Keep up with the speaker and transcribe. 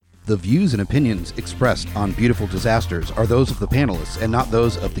The views and opinions expressed on Beautiful Disasters are those of the panelists and not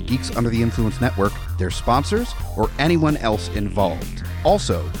those of the Geeks Under the Influence Network, their sponsors, or anyone else involved.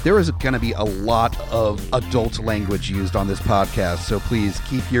 Also, there is going to be a lot of adult language used on this podcast, so please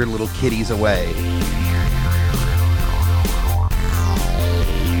keep your little kitties away.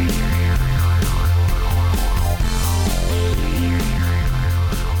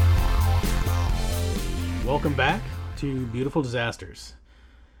 Welcome back to Beautiful Disasters.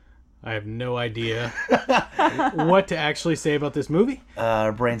 I have no idea what to actually say about this movie.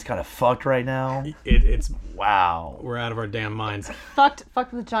 Our brain's kind of fucked right now. It's Wow. we're out of our damn minds. Fucked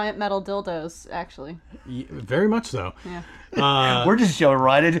with giant metal dildos, actually. Very much so. Yeah. We're just jumping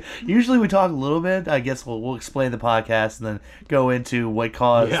right into. Usually we talk a little bit. I guess we'll explain the podcast and then go into what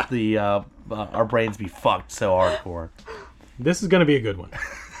caused our brains be fucked so hardcore. This is going to be a good one.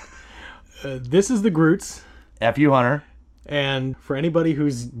 This is the Groots. F you, Hunter. And for anybody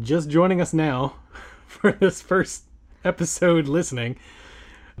who's just joining us now for this first episode listening,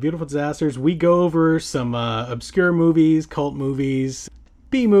 Beautiful Disasters, we go over some obscure movies, cult movies,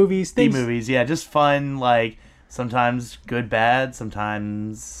 B-movies, things. B-movies, yeah, just fun, like, sometimes good, bad,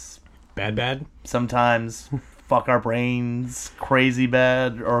 sometimes... Bad. Sometimes fuck our brains, crazy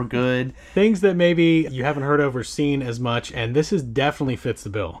bad or good. Things that maybe you haven't heard of or seen as much, and this is definitely fits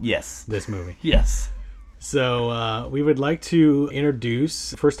the bill. Yes. This movie. Yes. So we would like to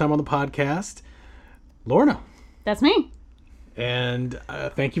introduce, first time on the podcast, Lorna. That's me. And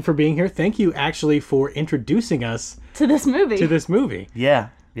thank you for being here. Thank you, actually, for introducing us To this movie. Yeah.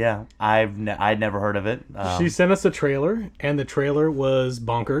 I'd never heard of it. She sent us a trailer, and the trailer was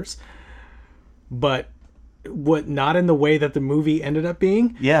bonkers. But not in the way that the movie ended up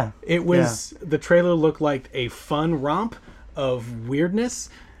being. Yeah. It was, the trailer looked like a fun romp of weirdness.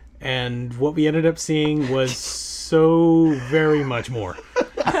 And what we ended up seeing was so very much more.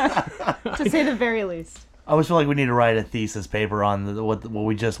 To say the very least. I always feel like we need to write a thesis paper on what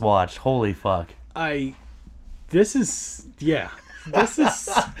we just watched. Holy fuck. This is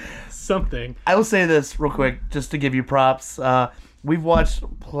something. I will say this real quick, just to give you props. We've watched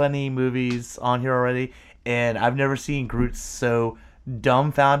plenty movies on here already, and I've never seen Groot so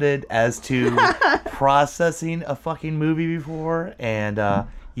dumbfounded as to processing a fucking movie before. And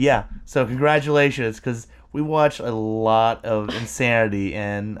yeah, so congratulations, because we watch a lot of insanity,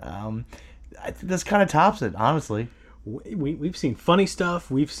 and I think this kind of tops it, honestly. We've seen funny stuff.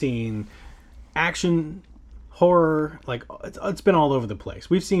 We've seen action, horror. Like, it's been all over the place.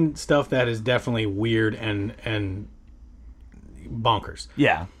 We've seen stuff that is definitely weird and bonkers.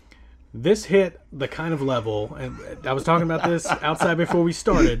 Yeah. This hit the kind of level, and I was talking about this outside before we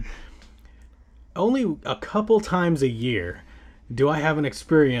started. Only a couple times a year do I have an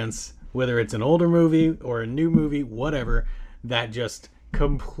experience, whether it's an older movie or a new movie, whatever, that just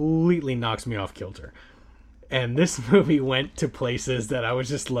completely knocks me off kilter. And this movie went to places that I was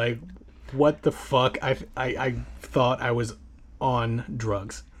just like, what the fuck? I thought I was on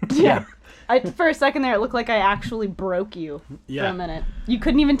drugs. Yeah. For a second there, it looked like I actually broke you for a minute. You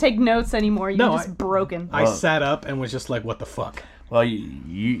couldn't even take notes anymore. You were just broken. I sat up and was just like, what the fuck? Well,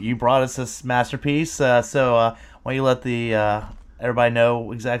 you brought us this masterpiece, so why don't you let the everybody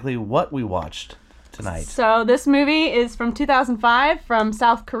know exactly what we watched tonight. So this movie is from 2005 from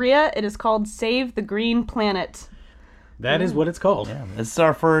South Korea. It is called Save the Green Planet. That is what it's called. Yeah, this is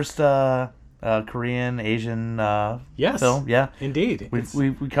our first Korean, Asian film. Yeah, indeed.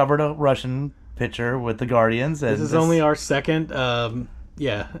 We covered a Russian picture with the Guardians. And this is only our second,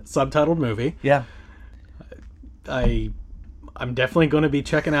 subtitled movie. Yeah. I'm definitely going to be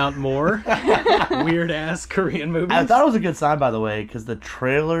checking out more weird-ass Korean movies. I thought it was a good sign, by the way, because the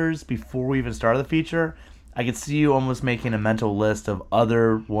trailers, before we even started the feature, I could see you almost making a mental list of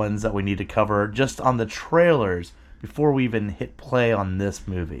other ones that we need to cover just on the trailers before we even hit play on this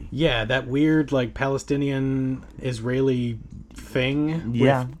movie. Yeah, that weird, like, Palestinian-Israeli thing with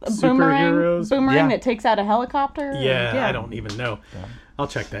superheroes. Boomerang that takes out a helicopter? Yeah, I don't even know. Yeah. I'll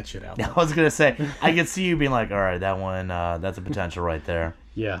check that shit out. I was going to say, I could see you being like, all right, that one, that's a potential right there.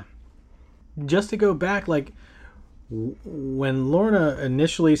 Yeah. Just to go back, like, when Lorna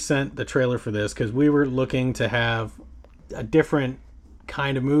initially sent the trailer for this, because we were looking to have a different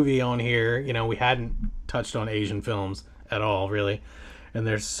kind of movie on here, you know, we hadn't touched on Asian films at all, really. And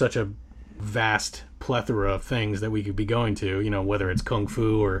there's such a vast plethora of things that we could be going to, you know, whether it's kung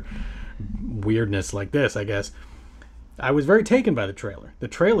fu or weirdness like this, I guess. I was very taken by the trailer. The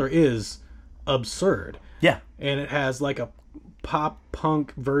trailer is absurd. Yeah. And it has like a pop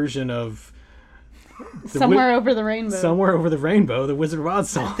punk version of Somewhere Over the Rainbow. Somewhere Over the Rainbow, the Wizard of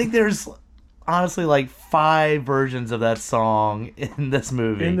Oz song. I think there's honestly like 5 versions of that song in this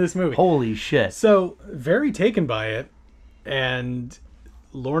movie. Holy shit. So, very taken by it. And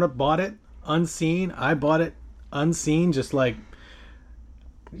Lorna bought it unseen. I bought it unseen. Just like,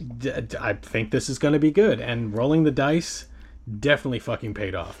 I think this is going to be good. And rolling the dice definitely fucking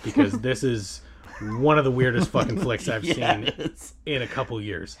paid off. Because this is one of the weirdest fucking flicks I've seen in a couple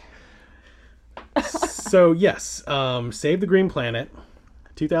years. So, yes. Save the Green Planet.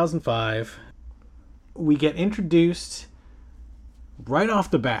 2005. We get introduced right off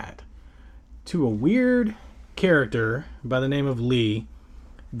the bat to a weird character by the name of Lee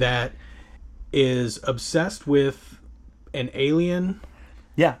that is obsessed with an alien.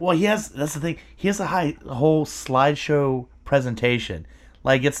 Yeah, well, that's the thing. He has a whole slideshow presentation.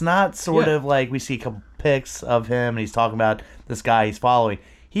 Like, it's not sort of like we see a couple pics of him and he's talking about this guy he's following.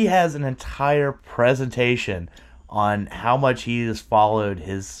 He has an entire presentation on how much he has followed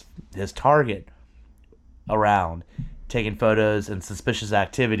his target around, taking photos and suspicious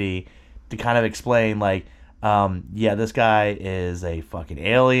activity to kind of explain, like, this guy is a fucking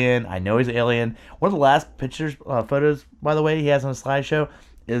alien. I know he's an alien. One of the last photos, by the way, he has on a slideshow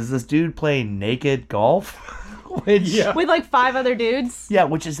is this dude playing naked golf. With like 5 other dudes. Yeah,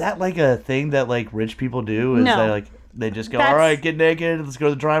 which is that like a thing that like rich people do? Is No. They just go, all right, get naked, let's go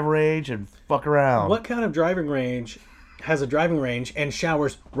to the driving range and fuck around. What kind of driving range has a driving range and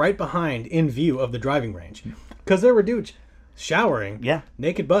showers right behind in view of the driving range? Because there were dudes showering,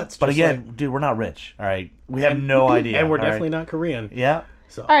 naked butts. But again, dude, we're not rich, all right? We have no idea. And we're definitely not Korean. Yeah.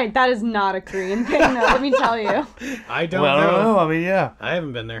 So. All right, that is not a Korean thing, though, let me tell you. I don't know. I mean, yeah. I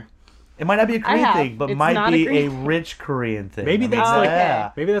haven't been there. It might not be a Korean thing, but it's might be a thing. rich Korean thing. Maybe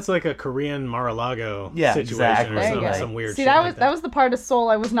that's maybe that's like a Korean Mar-a-Lago situation exactly. or There you some weird See, shit that like that was the part of Seoul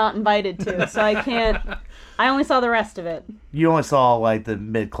I was not invited to, so I can't. I only saw the rest of it. You only saw like the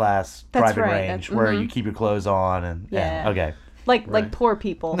mid-class That's driving right, range where you keep your clothes on and okay. Like poor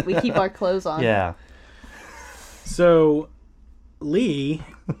people, we keep our clothes on. Yeah. So Lee,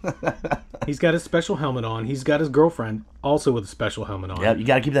 he's got his special helmet on. He's got his girlfriend also with a special helmet on. Yep, you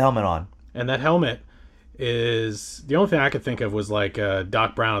got to keep the helmet on. And that helmet is the only thing I could think of was like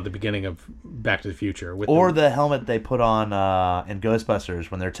Doc Brown at the beginning of Back to the Future, with the helmet they put on in Ghostbusters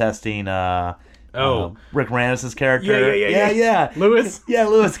when they're testing. Rick Moranis' character. Yeah. Lewis. Yeah,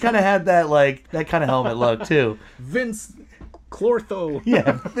 Lewis kind of had that kind of helmet look too. Vince Clortho.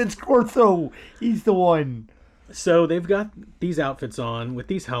 Yeah, Vince Clortho. He's the one. So they've got these outfits on with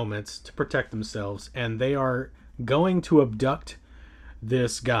these helmets to protect themselves, and they are going to abduct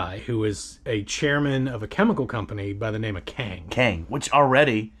this guy who is a chairman of a chemical company by the name of Kang. Kang, which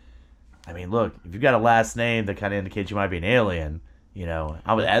already, I mean, look, if you've got a last name that kind of indicates you might be an alien,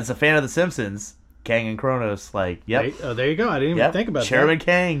 as a fan of The Simpsons, Kang and Kronos, like, yep. There you go. I didn't even think about Chairman that.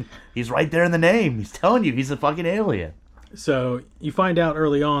 Kang. He's right there in the name. He's telling you he's a fucking alien. So you find out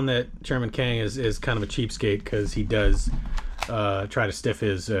early on that Chairman Kang is kind of a cheapskate because he does try to stiff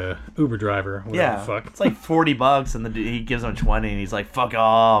his Uber driver. The fuck. It's like $40 and he gives him 20 and he's like, fuck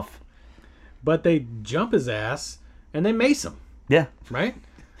off. But they jump his ass and they mace him. Yeah. Right?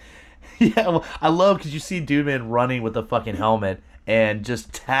 Yeah, well, I love because you see Dude Man running with the fucking helmet and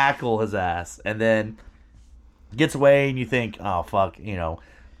just tackle his ass and then gets away and you think, oh fuck,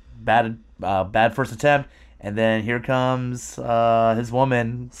 bad first attempt. And then here comes his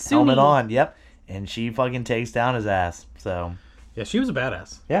woman, Sumi. helmet on. Yep. And she fucking takes down his ass. So. Yeah, she was a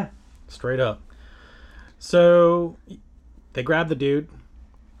badass. Yeah. Straight up. So they grab the dude.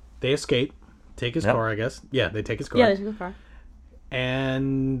 They escape. Take his car, I guess. Yeah, they take his car. Yeah, they took the car.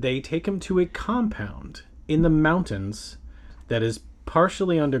 And they take him to a compound in the mountains that is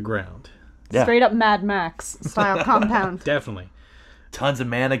partially underground. Yeah. Straight up Mad Max style compound. Definitely. Tons of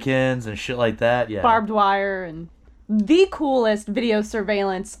mannequins and shit like that. Yeah. Barbed wire and the coolest video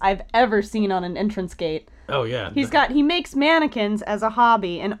surveillance I've ever seen on an entrance gate. Oh yeah. He makes mannequins as a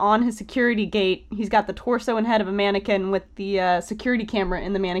hobby, and on his security gate, he's got the torso and head of a mannequin with the security camera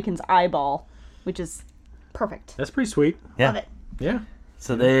in the mannequin's eyeball, which is perfect. That's pretty sweet. Yeah. Love it. Yeah.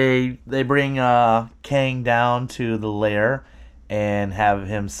 So they bring Kang down to the lair and have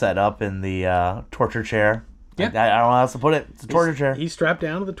him set up in the torture chair. Yeah. I don't know how else to put it. It's a torture chair. He's strapped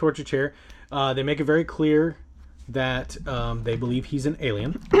down to the torture chair. They make it very clear that they believe he's an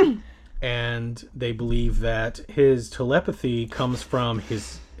alien. And they believe that his telepathy comes from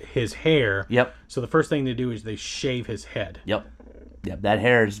his hair. Yep. So the first thing they do is they shave his head. Yep. That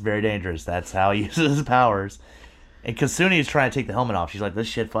hair is very dangerous. That's how he uses his powers. And Kasuni is trying to take the helmet off. She's like, this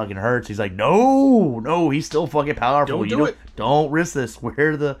shit fucking hurts. He's like, no, he's still fucking powerful. Don't do it. Don't risk this.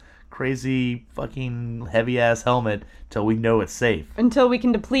 Wear the crazy fucking heavy ass helmet till we know it's safe. Until we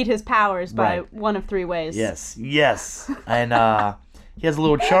can deplete his powers by Right. one of three ways. Yes. And he has a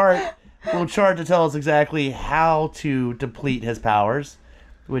little chart to tell us exactly how to deplete his powers,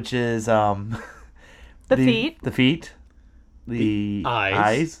 which is The feet. the feet, the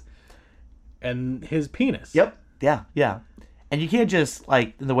eyes. And his penis. Yep. Yeah. And you can't just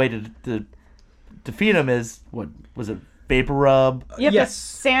like the way to defeat him is what was it? Vapor rub. Yep, Yes.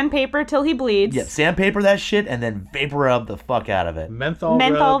 just sandpaper till he bleeds. Yeah, sandpaper that shit and then vapor rub the fuck out of it. Menthol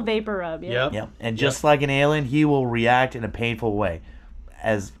Menthol rub. vapor rub. Yeah. Yep. Yep. And just like an alien, he will react in a painful way,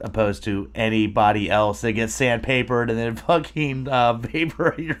 as opposed to anybody else that gets sandpapered and then fucking vapor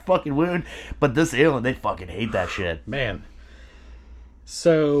in your fucking wound. But this alien, they fucking hate that shit. Man.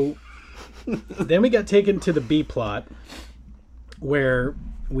 So then we got taken to the B plot where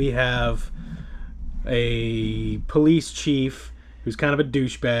we have a police chief who's kind of a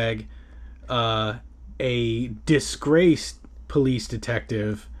douchebag, a disgraced police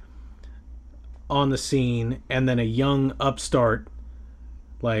detective on the scene, and then a young upstart,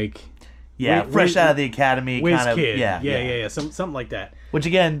 like Yeah, fresh out of the academy, whiz kind of. kid. Yeah. Yeah. Something like that. Which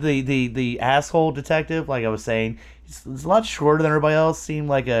again, the asshole detective, like I was saying, he's a lot shorter than everybody else. Seemed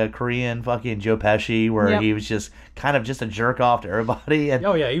like a Korean fucking Joe Pesci, where Yep. he was just kind of just a jerk off to everybody, and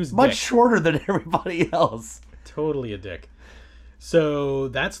Oh yeah, he was a much dick. shorter than everybody else. Totally a dick. So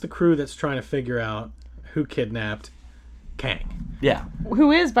that's the crew that's trying to figure out who kidnapped Kang. Yeah.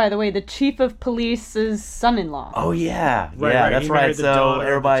 Who is, by the way, the chief of police's son-in-law. Oh yeah. Right, yeah, right. that's He right. married the So daughter of the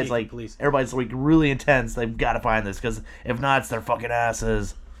everybody's chief of like, police. everybody's like really intense. They've got to find this because if not, it's their fucking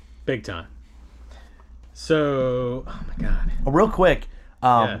asses. Big time. So, oh my god. Real quick,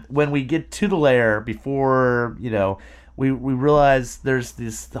 Yeah. when we get to the lair, before we realize there's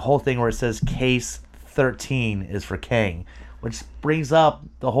the whole thing where it says case 13 is for Kang, which brings up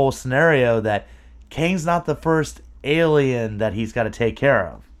the whole scenario that Kang's not the first alien that he's got to take care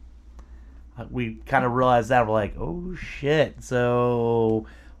of. We kind of realize that. We're like, oh shit. So,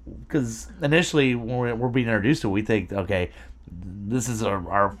 because initially when we're being introduced to it, we think, okay, this is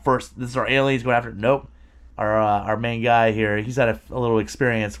our first, this is our aliens going after it. Nope. Our main guy here, he's had a little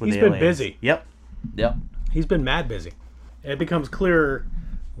experience with He's the been aliens. busy. Yep. He's been mad busy. It becomes clearer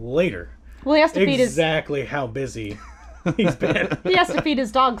later Well, he has to feed exactly how busy he's been. he has to feed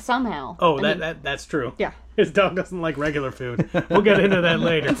his dog somehow. Oh, I mean, that's true. yeah. His dog doesn't like regular food. We'll get into that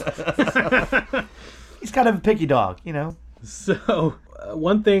later. He's kind of a picky dog, So,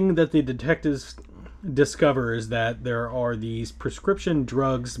 one thing that the detectives discover is that there are these prescription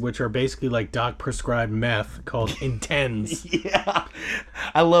drugs which are basically like doc prescribed meth called Intense. Yeah.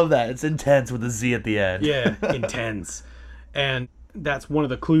 I love that. It's intense with a Z at the end. Yeah, Intense. And that's one of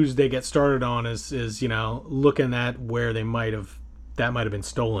the clues they get started on is looking at where that might have been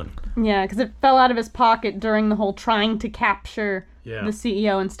stolen. Yeah, because it fell out of his pocket during the whole trying to capture Yeah. the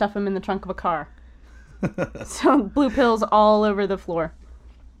CEO and stuff him in the trunk of a car. So blue pills all over the floor.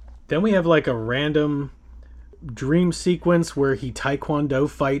 Then we have like a random dream sequence where he taekwondo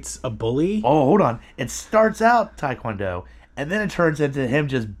fights a bully. Oh, hold on. It starts out Taekwondo, and then it turns into him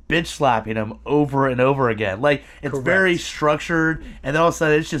just bitch slapping him over and over again. Like, it's Correct. very structured, and then all of a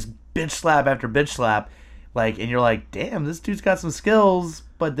sudden it's just bitch slap after bitch slap. Like, and you're like, damn, this dude's got some skills,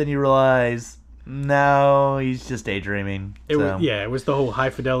 but then you realize, no, he's just daydreaming. It was the whole high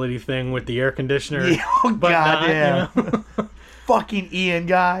fidelity thing with the air conditioner. Yeah, oh, but not, goddamn. Fucking Ian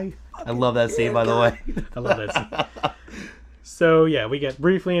guy. I love that scene, by the way. I love that scene. So yeah, we get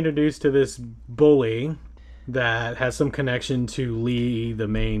briefly introduced to this bully that has some connection to Lee, the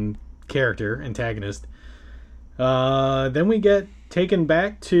main character, antagonist. Then we get taken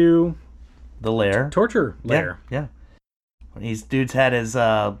back to The lair. torture lair. Yeah. These dudes had his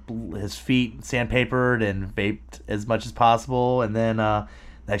feet sandpapered and vaped as much as possible, and then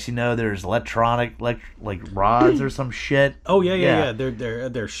actually no, there's electronic like rods or some shit. Oh yeah.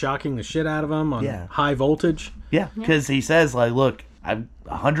 They're shocking the shit out of him on Yeah. high voltage. Yeah, because he says like, look, I'm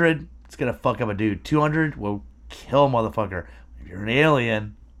 100, it's gonna fuck up a dude. 200, will kill a motherfucker. If you're an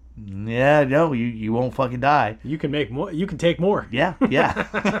alien, yeah, no, you won't fucking die. You can make more. You can take more. Yeah.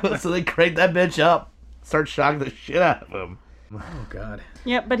 So they crank that bitch up, start shocking the shit out of him. Oh god,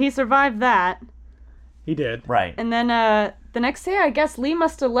 Yep, but he survived that. he did. Right. And then the next day, I guess Lee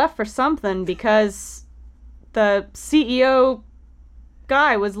must have left for something because the CEO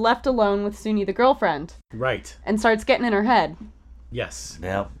guy was left alone with Suni, the girlfriend, Right. and starts getting in her head. Yes.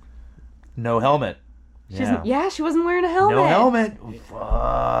 Yep. No helmet. She wasn't wearing a helmet. No helmet.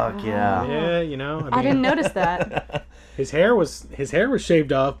 Fuck yeah. Yeah, I didn't notice that. His hair was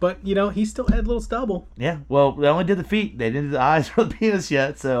shaved off, but he still had a little stubble. Yeah, well, they only did the feet. They didn't do the eyes or the penis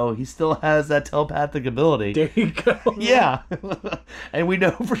yet, so he still has that telepathic ability. There you go. Yeah, and we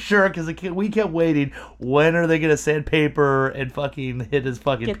know for sure because we kept waiting. When are they gonna sandpaper and fucking hit his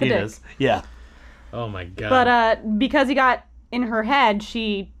fucking Get the penis? dick. Yeah. Oh my god. But because he got in her head,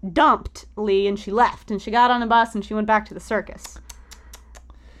 she dumped Lee and she left. And she got on a bus and she went back to the circus.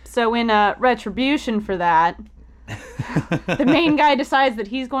 So in retribution for that, the main guy decides that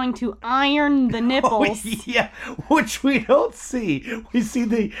he's going to iron the nipples. Yeah, which we don't see. We see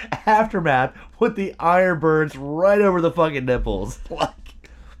the aftermath with the iron burns right over the fucking nipples.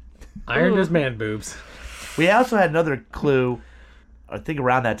 Ironed his man boobs. We also had another clue, I think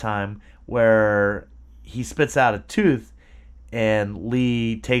around that time, where he spits out a tooth and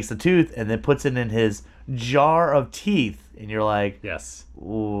Lee takes the tooth and then puts it in his jar of teeth. And you're like, Yes.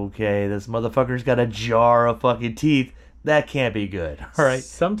 okay, this motherfucker's got a jar of fucking teeth. That can't be good. All right.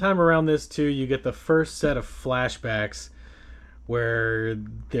 Sometime around this, too, you get the first set of flashbacks where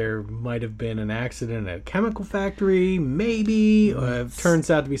there might have been an accident at a chemical factory, maybe.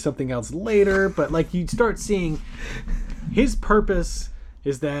 Turns out to be something else later. But, you start seeing his purpose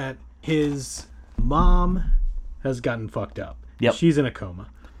is that his mom has gotten fucked up. Yep. She's in a coma.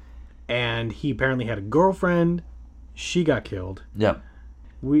 And he apparently had a girlfriend. She got killed. Yep.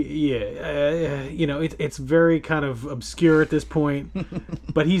 It's very kind of obscure at this point,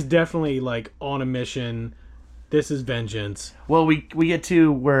 but he's definitely on a mission. This is vengeance. Well, we get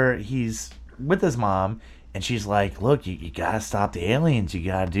to where he's with his mom, and she's like, "Look, you gotta stop the aliens. You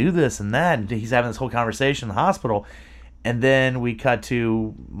gotta do this and that." And he's having this whole conversation in the hospital, and then we cut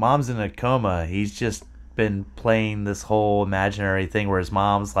to mom's in a coma. He's just been playing this whole imaginary thing where his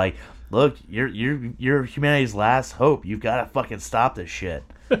mom's like, "Look, you're humanity's last hope. You've got to fucking stop this shit."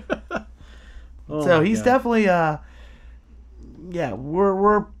 So he's definitely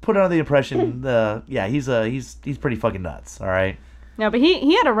we're put under the impression he's pretty fucking nuts, all right? No, but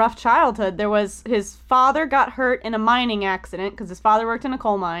he had a rough childhood. His father got hurt in a mining accident because his father worked in a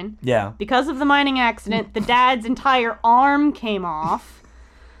coal mine. Yeah. Because of the mining accident, the dad's entire arm came off.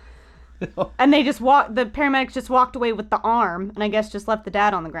 And the paramedics just walked away with the arm, and I guess just left the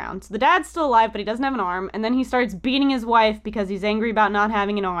dad on the ground. So the dad's still alive, but he doesn't have an arm, and then he starts beating his wife because he's angry about not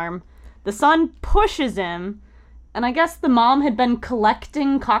having an arm. The son pushes him, and I guess the mom had been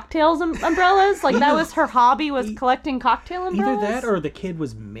collecting cocktails umbrellas. That was her hobby, was collecting cocktail umbrellas. Either that or the kid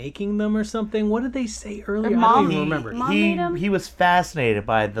was making them or something. What did they say earlier? Mom- I don't even remember. Mom made 'em? He was fascinated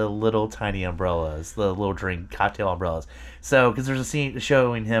by the little tiny umbrellas, the little drink cocktail umbrellas. So, because there's a scene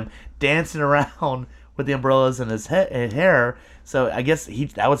showing him dancing around with the umbrellas in his hair. So I guess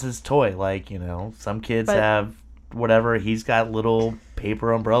that was his toy. Some kids have whatever. He's got little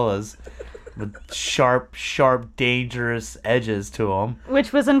paper umbrellas with sharp, dangerous edges to them.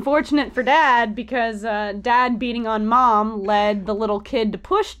 Which was unfortunate for Dad because Dad beating on Mom led the little kid to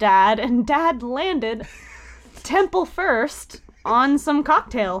push Dad, and Dad landed temple first on some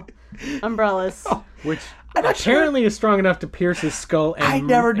cocktail umbrellas. Which apparently is strong enough to pierce his skull and I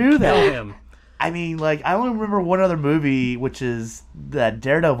never knew kill that. him. I mean, I only remember one other movie, which is that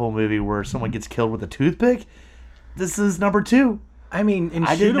Daredevil movie where someone gets killed with a toothpick. This is number 2. I mean,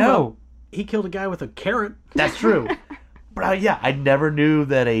 I didn't know. He killed a guy with a carrot. That's true. But I never knew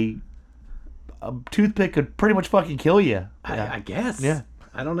that a toothpick could pretty much fucking kill you. I guess. Yeah.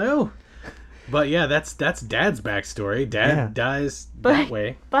 I don't know. But yeah, that's Dad's backstory. Dad dies that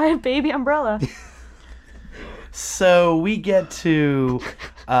way. By a baby umbrella. So we get to,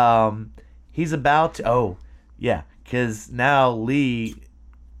 he's about to, because now Lee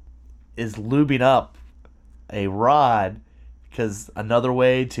is lubing up a rod, because another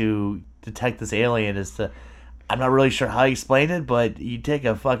way to detect this alien is to, I'm not really sure how he explained it, but you take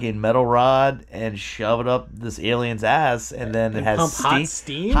a fucking metal rod and shove it up this alien's ass, and then it has pump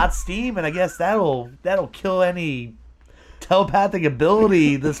steam. Hot steam, and I guess that'll kill any telepathic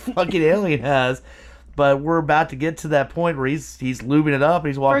ability this fucking alien has. But we're about to get to that point where he's lubing it up and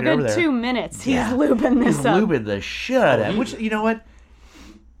he's walking over there. For a good 2 minutes, he's lubing this up. He's lubing the shit out of it. Which, you know what?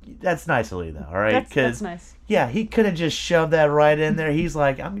 That's nice of Lee, though, all right? That's nice. Yeah, he could have just shoved that right in there. He's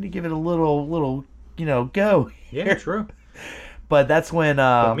like, I'm going to give it a little, go. Yeah, here. true. But that's when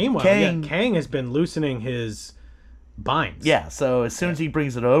But meanwhile, Kang... Kang has been loosening his binds. Yeah, so as soon as he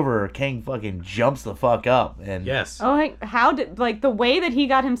brings it over, Kang fucking jumps the fuck up. And Yes. Oh, how did the way that he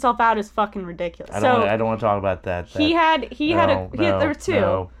got himself out is fucking ridiculous. I don't want to talk about that. There were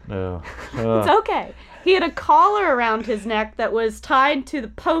 2. No. It's okay. He had a collar around his neck that was tied to the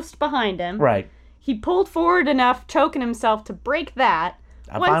post behind him. Right. He pulled forward enough, choking himself to break that.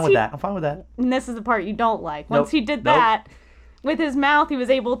 I'm fine with that. I'm fine with that. And this is the part you don't like. Nope. Once he did Nope. that, with his mouth, he was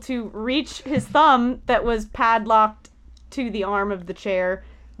able to reach his thumb that was padlocked to the arm of the chair,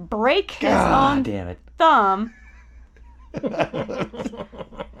 break his own Damn it. thumb,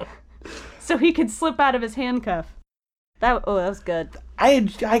 so he could slip out of his handcuff. That was good. I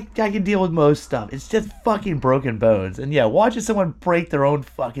can deal with most stuff. It's just fucking broken bones. And yeah, watching someone break their own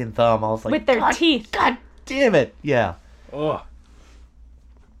fucking thumb, I was like, With their God, teeth. God damn it. Yeah. Oh.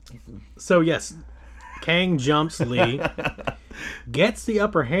 So yes, Kang jumps Lee, gets the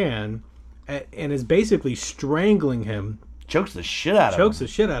upper hand, and is basically strangling him. Chokes the shit out of him. Chokes the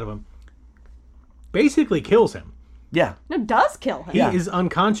shit out of him. Basically kills him. Yeah. No, does kill him. He is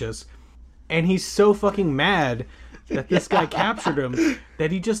unconscious, and he's so fucking mad that this guy captured him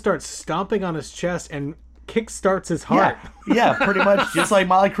that he just starts stomping on his chest and kickstarts his heart. Yeah, pretty much just like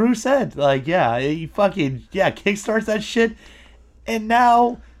Molly Cruz said. Like, yeah, he fucking, kickstarts that shit. And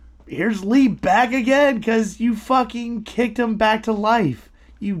now, here's Lee back again because you fucking kicked him back to life.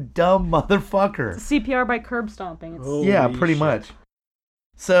 You dumb motherfucker. CPR by curb stomping. It's, Yeah, Holy pretty shit. much.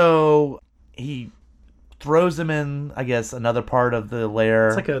 So, he throws him in, I guess, another part of the lair.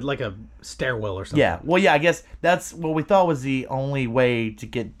 It's like a stairwell or something. Yeah, well, yeah, I guess that's what we thought was the only way to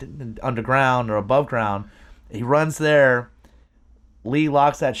get underground or above ground. He runs there, Lee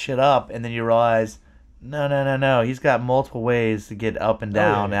locks that shit up, and then you realize, no, he's got multiple ways to get up and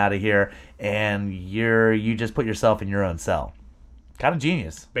down out of here, and you just put yourself in your own cell. Kind of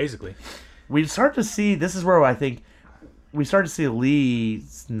genius. Basically. We start to see, this is where I think we start to see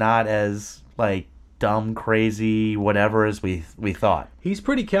Lee's not as, like, dumb, crazy, whatever as we thought. He's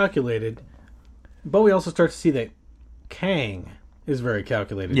pretty calculated, but we also start to see that Kang is very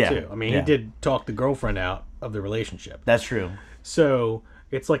calculated too. I mean, he did talk the girlfriend out of the relationship. That's true. So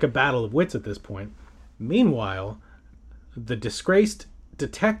it's like a battle of wits at this point. Meanwhile, the disgraced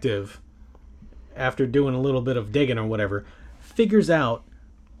detective, after doing a little bit of digging or whatever, figures out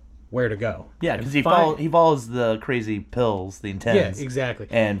where to go. Yeah, And because he follows the crazy pills, the intents. Yeah, exactly.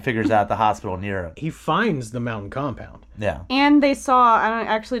 And figures out the hospital near him. He finds the mountain compound. Yeah. And they saw, I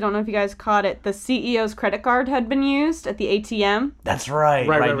don't know if you guys caught it, the CEO's credit card had been used at the ATM. That's right.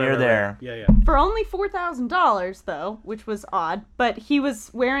 Right near there. Yeah. For only $4,000, though, which was odd. But he was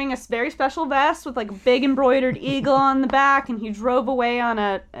wearing a very special vest with like a big embroidered eagle on the back, and he drove away on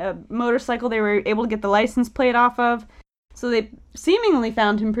a motorcycle they were able to get the license plate off of. So they seemingly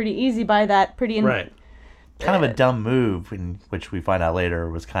found him pretty easy by that Right. Kind of a dumb move, which we find out later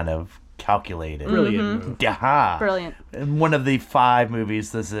was kind of calculated. Brilliant move. Yeah. Brilliant. In one of the 5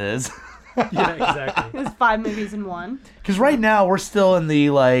 movies this is. Yeah, exactly. It was 5 movies in one. Because right now we're still in the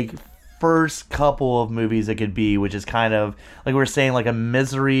like first couple of movies it could be, which is kind of like we were saying, like a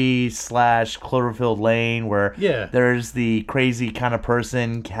Misery / Cloverfield Lane, where there's the crazy kind of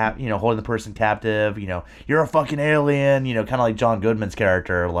person holding the person captive. You're a fucking alien. Kind of like John Goodman's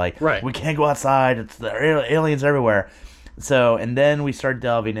character. Like, we can't go outside. It's the aliens everywhere. So, and then we start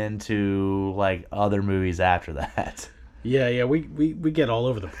delving into like other movies after that. Yeah, we get all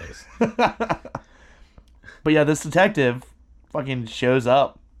over the place. But yeah, this detective fucking shows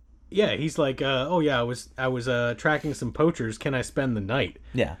up. Yeah, he's like, I was tracking some poachers. Can I spend the night?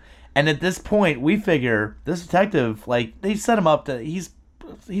 Yeah, and at this point, we figure this detective, like, they set him up to he's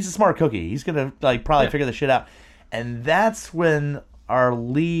a smart cookie. He's gonna like probably figure the shit out, and that's when our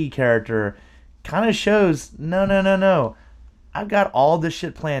Lee character kind of shows, no, I've got all this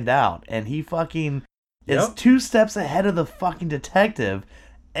shit planned out, and he fucking is 2 steps ahead of the fucking detective.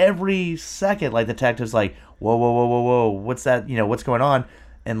 Every second, like, the detective's like, whoa, what's that? What's going on?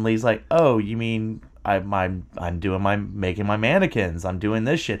 And Lee's like, oh, you mean I'm making my mannequins. I'm doing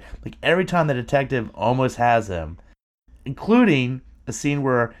this shit. Like, every time the detective almost has him, including a scene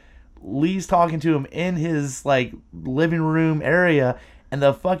where Lee's talking to him in his, like, living room area, and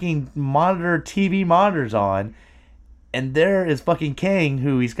the fucking TV monitor's on, and there is fucking Kang,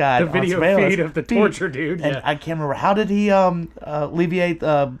 who he's got the video feed of the torture dude. And I can't remember, how did he alleviate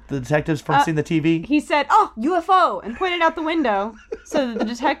the detectives from seeing the TV? He said, "Oh, UFO," and pointed out the window. So the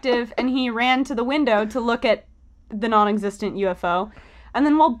detective and he ran to the window to look at the non-existent UFO. And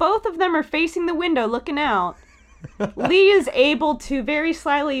then while both of them are facing the window looking out, Lee is able to very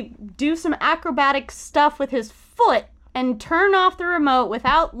slyly do some acrobatic stuff with his foot and turn off the remote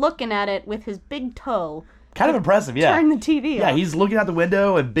without looking at it with his big toe. Kind of impressive, yeah. Turn the TV off. Yeah, he's looking out the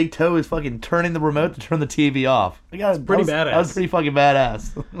window, and Big Toe is fucking turning the remote to turn the TV off. It's pretty badass. That was pretty fucking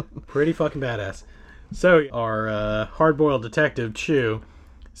badass. Pretty fucking badass. So our hard-boiled detective Chew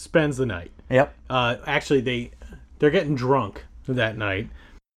spends the night. Yep. Actually, they're getting drunk that night,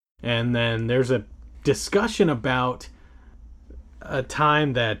 and then there's a discussion about a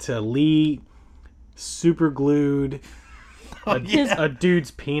time that Lee super glued a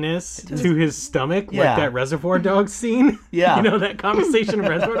dude's penis to his stomach, Yeah. like that Reservoir Dogs scene. Yeah. You know, that conversation in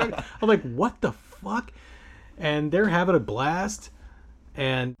Reservoir Dogs? I'm like, what the fuck? And they're having a blast.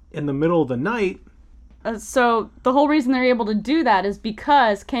 And in the middle of the night, So the whole reason they're able to do that is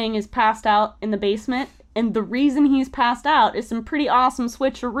because Kang is passed out in the basement, and the reason he's passed out is some pretty awesome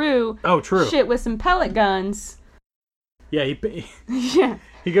switcheroo true. shit with some pellet guns. Yeah, he Yeah.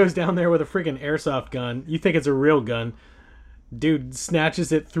 he goes down there with a freaking airsoft gun. You think it's a real gun. Dude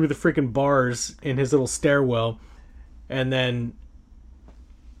snatches it through the freaking bars in his little stairwell, and then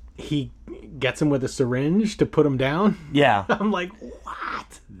he gets him with a syringe to put him down. Yeah. I'm like,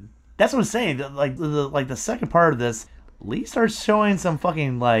 what? That's what I'm saying. Like the second part of this, Lee starts showing some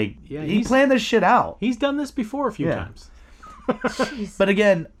fucking Yeah, he he's- planned this shit out. He's done this before a few Yeah. times. But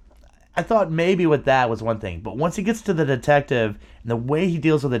again, I thought maybe with that was one thing. But once he gets to the detective and the way he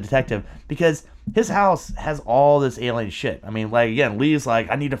deals with the detective, because his house has all this alien shit. I mean, like, again, Lee's like,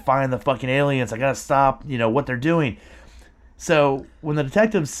 I need to find the fucking aliens. I gotta stop, what they're doing. So when the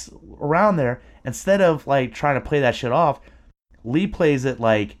detective's around there, instead of like trying to play that shit off, Lee plays it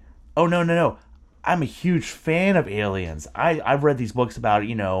like, oh, no. I'm a huge fan of aliens. I've read these books about,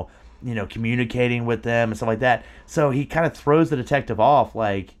 communicating with them and stuff like that. So he kind of throws the detective off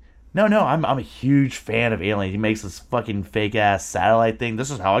like, no, I'm a huge fan of aliens. He makes this fucking fake ass satellite thing.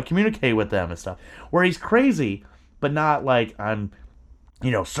 This is how I communicate with them and stuff. Where he's crazy, but not like I'm,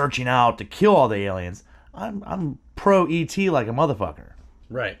 searching out to kill all the aliens. I'm pro ET like a motherfucker.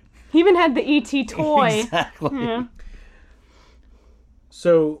 Right. He even had the ET toy. Exactly. Yeah.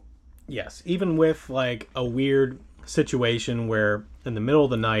 So, yes, even with like a weird situation where in the middle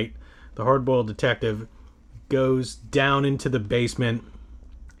of the night, the hard-boiled detective goes down into the basement,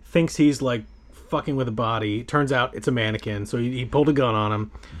 thinks he's like fucking with a body. Turns out it's a mannequin, so he pulled a gun on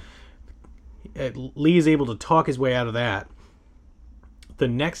him. Lee is able to talk his way out of that. The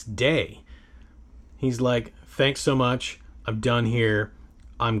next day, he's like, thanks so much. I'm done here.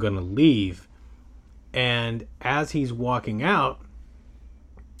 I'm going to leave. And as he's walking out,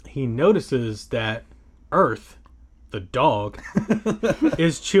 he notices that Earth, the dog,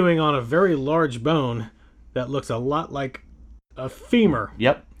 is chewing on a very large bone that looks a lot like a femur.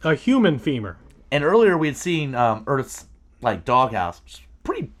 Yep. A human femur. And earlier we had seen Earth's like doghouse.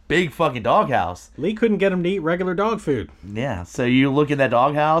 Pretty big fucking doghouse. Lee couldn't get him to eat regular dog food. Yeah. So you look in that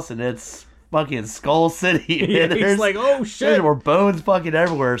doghouse and it's fucking Skull City. Yeah, And he's like, oh shit. There were bones fucking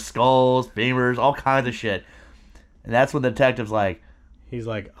everywhere. Skulls, femurs, all kinds of shit. And that's when the detective's like, He's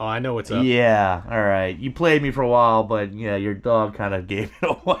like, oh, I know what's up. yeah, all right. You played me for a while, but yeah, your dog kind of gave it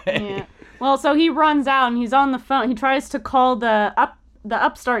away. Yeah. Well, so he runs out and he's on the phone. He tries to call the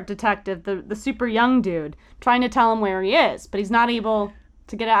upstart detective, the super young dude, trying to tell him where he is, but he's not able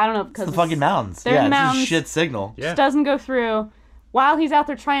to get out. I don't know because The fucking mountains. They're in Yeah, the it's mountains. a shit signal. Yeah. Just doesn't go through. While he's out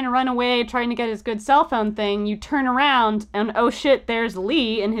there trying to run away, trying to get his good cell phone thing, you turn around and oh shit, there's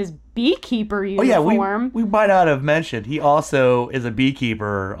Lee in his beekeeper Oh yeah, uniform. we might not have mentioned he also is a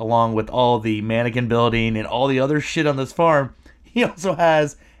beekeeper along with all the mannequin building and all the other shit on this farm. He also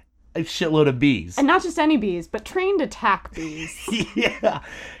has a shitload of bees. And not just any bees, but trained attack bees. Yeah,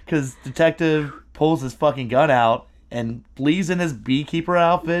 because detective pulls his fucking gun out and Lee's in his beekeeper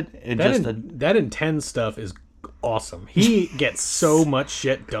outfit and That intense stuff is awesome. He gets so much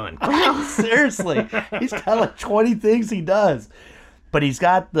shit done. seriously, he's got like 20 things he does. But he's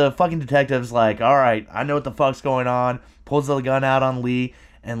got the fucking detectives like, all right, I know what the fuck's going on. Pulls the gun out on Lee,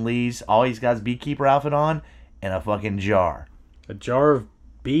 and Lee's all he's got is beekeeper outfit on and a fucking jar. A jar of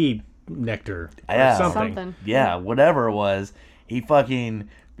bee nectar or Yeah. something. Yeah, whatever it was. He fucking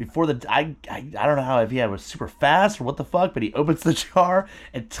before the I don't know how if he was super fast or what the fuck, but he opens the jar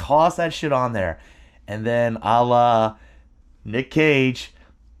and toss that shit on there, and then a la Nick Cage,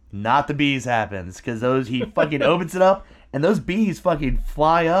 not the bees happens because those he fucking opens it up and those bees fucking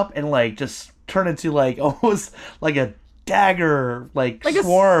fly up and like just turn into like almost like a dagger like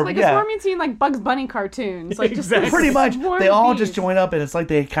swarm. Like Yeah. a swarm you'd see in like Bugs Bunny cartoons. Like just Exactly. this Pretty much, swarm they of all bees. just join up, and it's like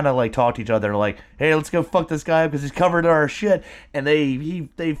they kind of like talk to each other, like, "Hey, let's go fuck this guy up because he's covered our shit." And they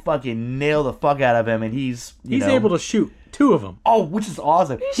fucking nail the fuck out of him, and he's Able to shoot two of them. oh, which is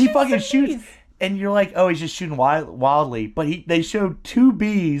awesome. He shoots fucking the shoots, bees. and you're like, oh, he's just shooting wildly, but they showed two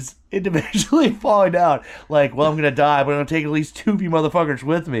bees individually falling down. Like, well, I'm gonna die, but I'm gonna take at least two of you motherfuckers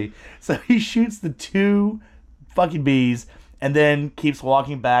with me. So he shoots the two fucking bees. And then keeps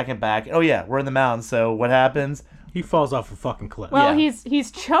walking back and back. Oh yeah, we're in the mountains. So what happens? He falls off a fucking cliff. Well, Yeah. he's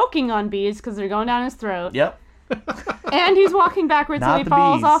choking on bees because they're going down his throat. Yep. And he's walking backwards Not so he the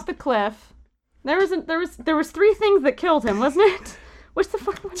falls bees. off the cliff. There was 3 things that killed him, wasn't it? What's the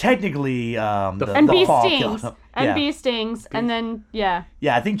fuck? Technically, the And bee fall stings. killed him. And Yeah. bee stings. And then, yeah.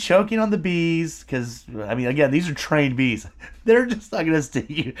 Yeah, I think choking on the bees, because, I mean, again, these are trained bees. They're just not going to sting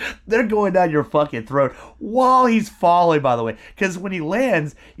you. They're going down your fucking throat while he's falling, by the way. Because when he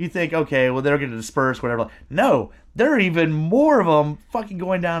lands, you think, okay, well, they're going to disperse, whatever. No, there are even more of them fucking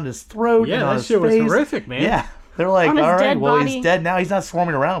going down his throat. Yeah, and on that his shit was face. horrific, man. Yeah. They're like, On his all right, dead well, body. he's dead now. He's not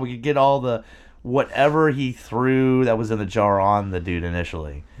swarming around. We could get all the whatever he threw that was in the jar on the dude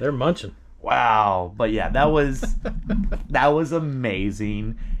initially. They're munching. Wow, but yeah, that was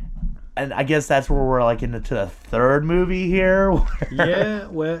amazing, and I guess that's where we're like into the third movie here. Yeah,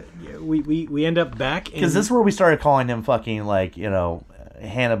 well, yeah, we end up back in... Because this is where we started calling him fucking like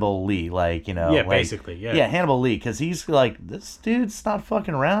Hannibal Lee, like Yeah, like, basically, yeah. Hannibal Lee, because he's like, this dude's not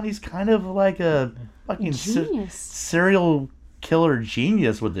fucking around. He's kind of like a fucking Genius. serial killer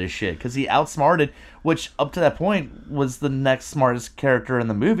genius with this shit, because he outsmarted, which up to that point was the next smartest character in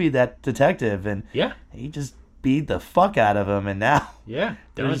the movie, that detective, and Yeah, he just beat the fuck out of him, and now yeah,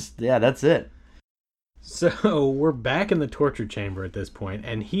 done. that's it. So we're back in the torture chamber at this point,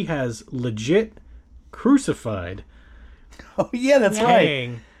 and he has legit crucified Oh yeah, that's right.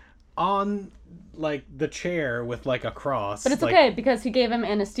 Kang on like the chair with like a cross. But it's like, okay because he gave him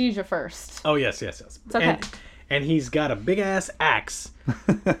anesthesia first. Oh yes. It's okay. And he's got a big ass axe,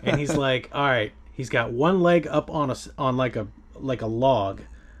 and he's like, all right. He's got one leg up on like a log,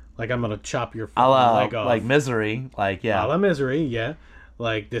 like I'm gonna chop your fucking leg off. Like Misery, like A la Misery, yeah.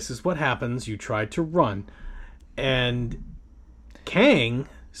 Like, this is what happens. You tried to run. And Kang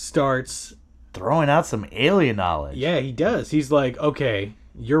starts... throwing out some alien knowledge. Yeah, he does. He's like, okay,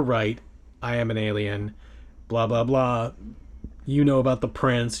 you're right. I am an alien. Blah, blah, blah. You know about the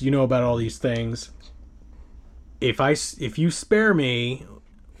prince. You know about all these things. If you spare me...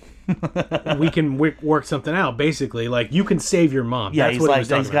 we can work something out, basically. Like, you can save your mom. Yeah, That's he's what like, he was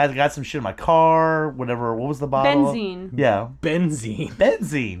talking these about. guys got some shit in my car, whatever. What was the bottle? Benzene. Yeah. Benzene.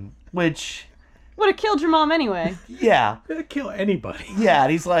 Benzene. Which, Would have killed your mom anyway. yeah. Gonna kill anybody. Yeah,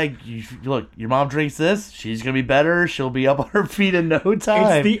 and he's like, look, your mom drinks this, she's gonna be better, she'll be up on her feet in no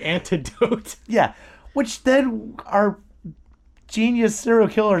time. It's the antidote. Yeah. Which then our genius serial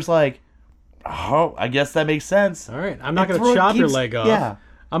killer's like, oh, I guess that makes sense. All right, I'm not And going to chop your keeps- leg off. Yeah.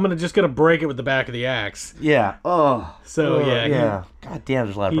 I'm just going to break it with the back of the axe. Yeah. Oh. So, yeah, he- Yeah. God damn,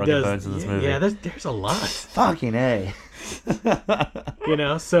 there's a lot of He broken does. bones in this movie. Yeah, there's a lot. Fucking A.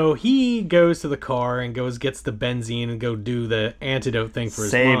 So he goes to the car and gets the benzene and go do the antidote thing for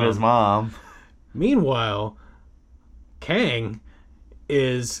his Save mom. his mom. Meanwhile, Kang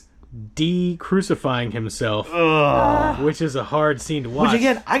is de-crucifying himself, Ugh. which is a hard scene to watch. Which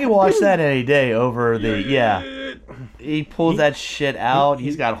again, I can watch that any day over the He pulls that shit out.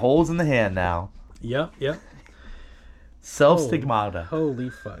 He's got holes in the hand now. Yep. Self-stigmata. Holy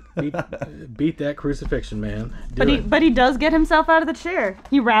fuck. Beat that crucifixion, man. But he does get himself out of the chair.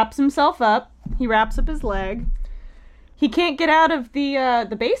 He wraps himself up. He wraps up his leg. He can't get out of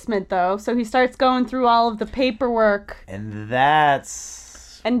the basement though, so he starts going through all of the paperwork And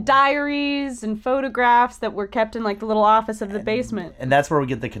that's and diaries and photographs that were kept in like the little office of the basement. where we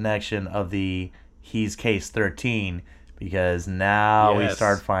get the connection of he's case 13, because now we Yes.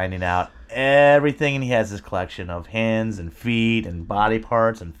 start finding out everything, and he has this collection of hands and feet and body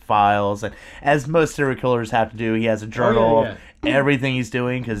parts and files, and as most serial killers have to do, he has a journal yeah. of everything he's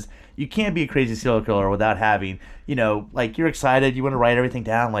doing, because you can't be a crazy serial killer without having, like, you're excited, you want to write everything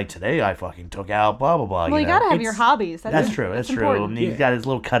down, like, today I fucking took out blah blah blah. Well, you know? gotta have It's- your hobbies. That's true. That's true. important. And he's Yeah. got his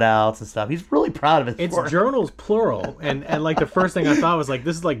little cutouts and stuff. He's really proud of his It's work. journals plural, and like the first thing I thought was like,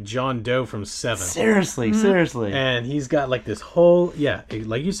 this is like John Doe from Seven. Seriously, seriously. And he's got like this whole,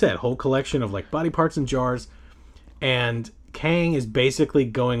 like you said, whole collection of like body parts and jars. And Kang is basically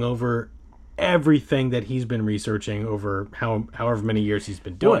going over everything that he's been researching over however many years he's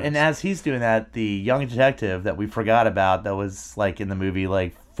been doing. Well, and as he's doing that, the young detective that we forgot about, that was like in the movie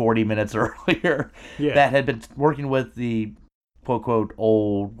like 40 minutes earlier, Yeah. that had been working with the quote quote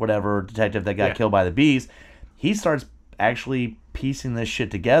old whatever detective that got Yeah. killed by the bees, he starts actually piecing this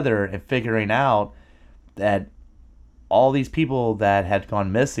shit together and figuring out that all these people that had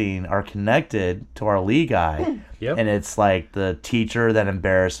gone missing are connected to our Lee guy. Yep. And it's like the teacher that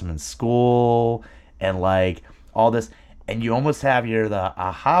embarrassed him in school and like all this. And you almost have the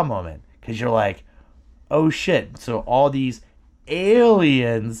aha moment, because you're like, oh shit. So all these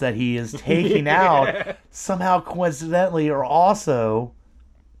aliens that he is taking out somehow coincidentally are also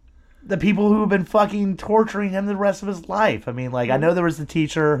the people who have been fucking torturing him the rest of his life. I mean, like, I know there was the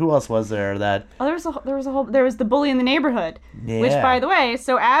teacher. Who else was there? That there was the bully in the neighborhood. Which, by the way,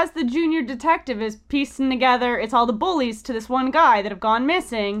 so as the junior detective is piecing together, it's all the bullies to this one guy that have gone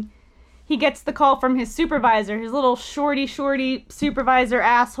missing. He gets the call from his supervisor, his little shorty supervisor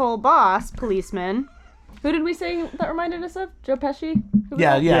asshole boss policeman. Who did we say that reminded us of? Joe Pesci?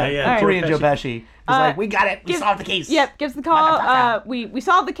 Yeah. Korean Joe Pesci. He's like, we got it. We solved the case. Yep, gives the call. We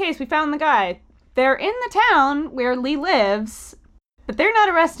solved the case. We found the guy. They're in the town where Lee lives, but they're not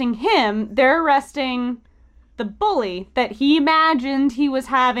arresting him. They're arresting the bully that he imagined he was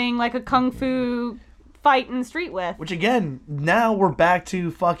having like a kung fu fight in the street with. Which, again, now we're back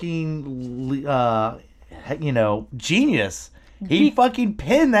to fucking, genius. He fucking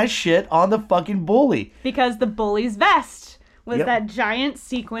pinned that shit on the fucking bully. Because the bully's vest was that giant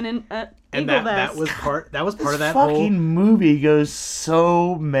sequin and eagle vest. That was part of that fucking movie goes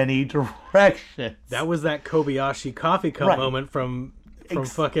so many directions. That was that Kobayashi coffee cup moment from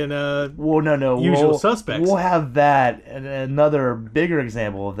fucking Usual Suspects. We'll have that and another bigger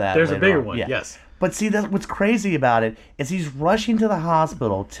example of that. There's a bigger on. one, yes. But see, that's what's crazy about it is he's rushing to the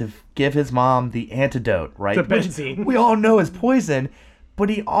hospital to give his mom the antidote, right? The benzene. Which we all know is poison, but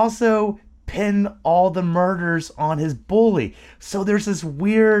he also pinned all the murders on his bully. So there's this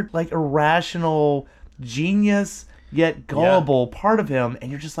weird, like, irrational, genius, yet gullible part of him,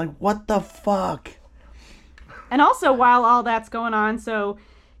 and you're just like, what the fuck? And also, while all that's going on, so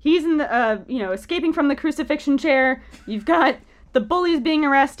he's in the, escaping from the crucifixion chair. You've got the bullies being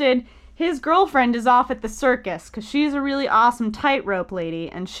arrested. His girlfriend is off at the circus because she's a really awesome tightrope lady,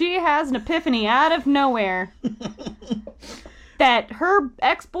 and she has an epiphany out of nowhere that her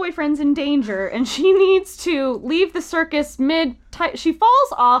ex-boyfriend's in danger, and she needs to leave the circus mid-tight. She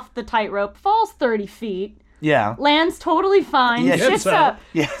falls off the tightrope, falls 30 feet. Yeah. Lands totally fine. Sits up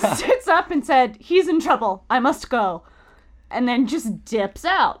and said, "He's in trouble. I must go." And then just dips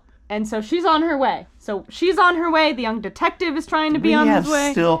out. And so she's on her way. The young detective is trying to be on his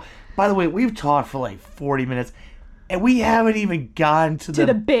way. By the way, we've talked for like 40 minutes, and we haven't even gotten to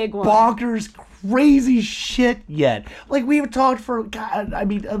the big one. Bonkers, crazy shit yet. Like, we've talked for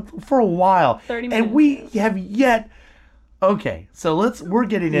a while. 30 minutes. And we have yet... Okay, so we're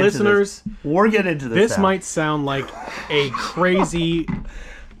getting into Listeners, this. We're getting into this This now. might sound like a crazy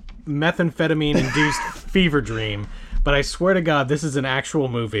methamphetamine-induced fever dream, but I swear to God, this is an actual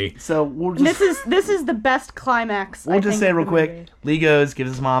movie. So we'll just... This is the best climax. We'll just say real quick, Lee goes,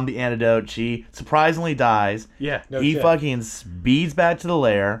 gives his mom the antidote. She surprisingly dies. Yeah, no He shit. fucking speeds back to the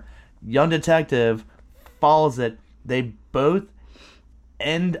lair. Young detective follows it. They both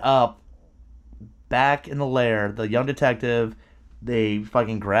end up back in the lair. The young detective, they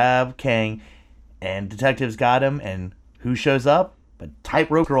fucking grab Kang, and detectives got him, and who shows up? But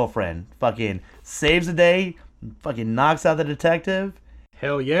tightrope girlfriend fucking saves the day, fucking knocks out the detective.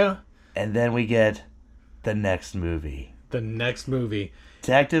 Hell yeah. And then we get the next movie.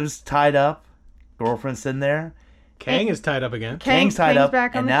 Detective's tied up. Girlfriend's sitting there. Kang is tied up again. Kang's tied up.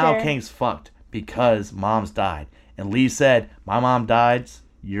 back on And the now chair. Kang's fucked because mom's died. And Lee said, my mom died,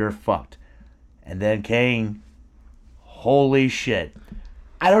 you're fucked. And then Kang, holy shit.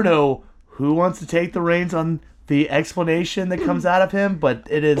 I don't know who wants to take the reins on the explanation that comes out of him, but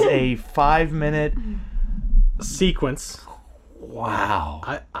it is a 5-minute sequence.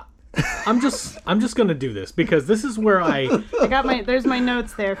 Wow. I'm just gonna do this because this is where there's my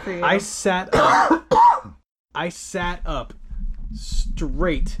notes there for you. I sat up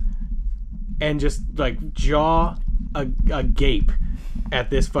straight and just like jaw agape at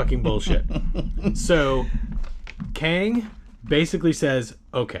this fucking bullshit. So Kang basically says,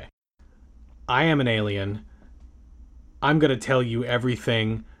 okay, I am an alien. I'm gonna tell you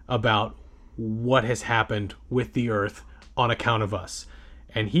everything about what has happened with the Earth on account of us.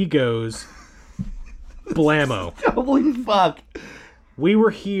 And he goes, blammo. Holy fuck. We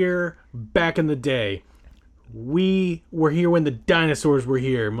were here back in the day. We were here when the dinosaurs were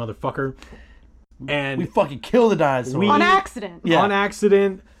here, motherfucker. And we fucking killed the dinosaurs. On accident. Yeah. On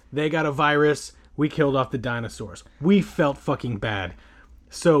accident. They got a virus. We killed off the dinosaurs. We felt fucking bad.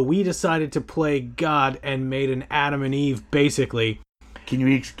 So we decided to play God and made an Adam and Eve, basically.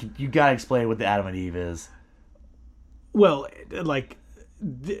 You gotta explain what the Adam and Eve is. Well, like...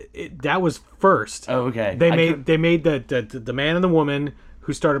 that was first. Oh, okay. They made the man and the woman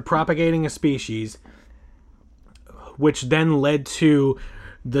who started propagating a species, which then led to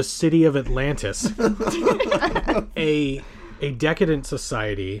the city of Atlantis, a decadent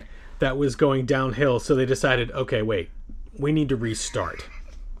society that was going downhill. So they decided, okay, wait, we need to restart.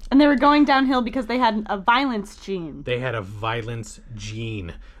 And they were going downhill because they had a violence gene. They had a violence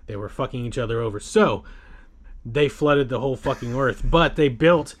gene. They were fucking each other over. So they flooded the whole fucking earth, but they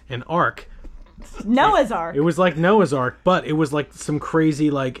built an ark. Noah's Ark. It was like Noah's Ark, but it was like some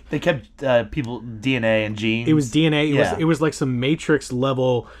crazy like They kept people DNA and genes. it was DNA. Yeah. It was like some Matrix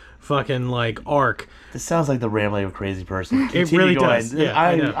level fucking like ark. This sounds like the rambling of a crazy person. It Continue really going. does. Yeah,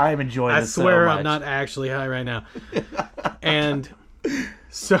 I know. I am enjoying I this swear so much. I'm not actually high right now. And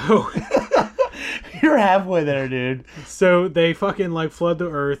so You're halfway there, dude. so they fucking like flood the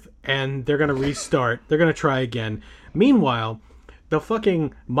earth and they're gonna restart. They're gonna try again. Meanwhile, the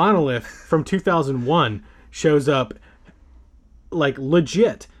fucking monolith from 2001 shows up like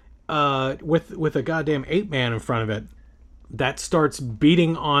legit with a goddamn ape man in front of it that starts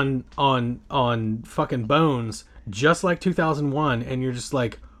beating on fucking bones just like 2001, and you're just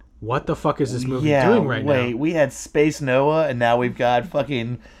like, what the fuck is this movie doing right now? We had Space Noah, and now we've got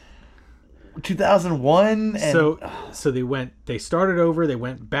fucking 2001. And So they started over, they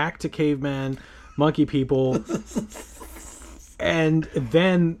went back to caveman, monkey people, and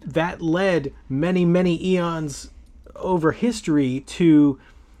then that led many eons over history to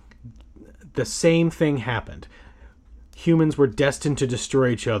the same thing happened. Humans were destined to destroy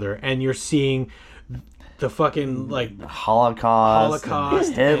each other, and you're seeing the fucking like Holocaust, Holocaust,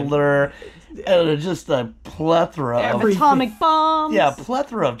 and Hitler, and just a plethora of Atomic bombs. Yeah,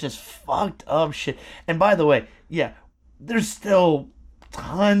 plethora of just fucked up shit. And by the way, yeah, there's still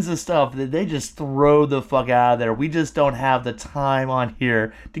tons of stuff that they just throw the fuck out of there. We just don't have the time on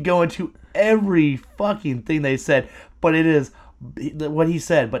here to go into every fucking thing they said. But it is what he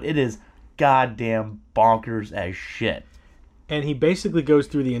said, but it is goddamn bonkers as shit. And he basically goes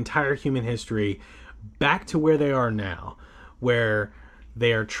through the entire human history back to where they are now, where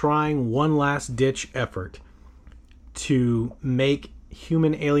they are trying one last ditch effort to make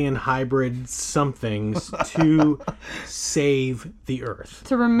human alien hybrid somethings to save the earth,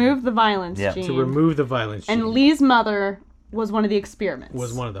 To remove the violence gene. to remove the violence And gene. Lee's mother was one of the experiments.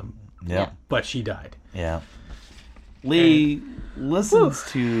 Was one of them, Yeah. but she died. Yeah. Lee listens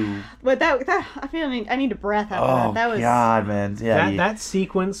to. But that I feel like I need a breath after Oh, that. That was God, man. Yeah. That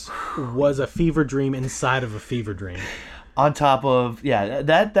sequence was a fever dream inside of a fever dream. On top of,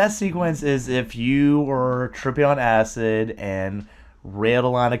 that sequence is if you were tripping on acid and read a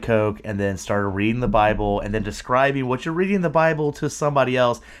line of coke and then started reading the Bible and then describing what you're reading the Bible to somebody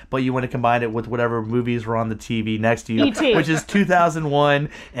else, but you want to combine it with whatever movies were on the TV next to you, E.T. which is 2001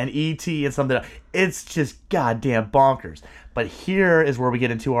 and E.T. and something else. It's just goddamn bonkers. But here is where we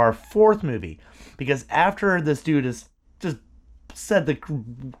get into our fourth movie, because after this dude has just said the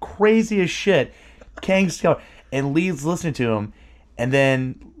craziest shit, Kang's going, and Lee's listening to him, and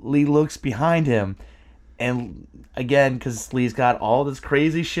then Lee looks behind him, and again, because Lee's got all this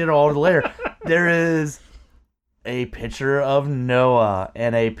crazy shit all over the layer, there is a picture of Noah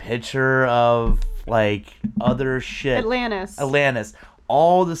and a picture of like other shit. Atlantis.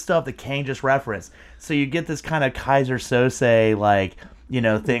 All the stuff that Kang just referenced. So you get this kind of Kaiser Sose like,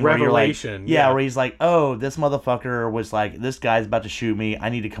 thing where you're like, Revelation, yeah. where he's like, oh, this motherfucker was like, this guy's about to shoot me. I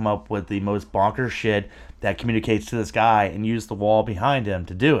need to come up with the most bonkers shit that communicates to this guy and use the wall behind him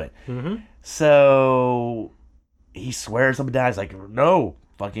to do it. Mm-hmm. So he swears up and down. He's like, no,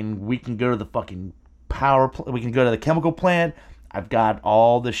 fucking, we can go to the fucking we can go to the chemical plant. I've got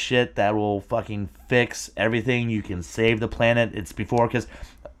all the shit that will fucking fix everything. You can save the planet. It's before, because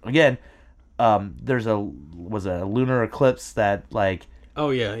again, was a lunar eclipse that like. Oh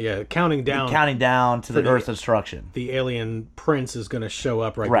yeah, counting down to the Earth's destruction. The alien prince is going to show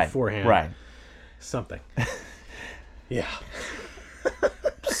up right beforehand. Right. Something. Yeah.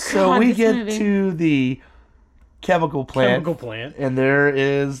 So God, we this get movie. to the chemical plant. And there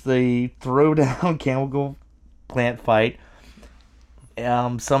is the throwdown chemical plant fight.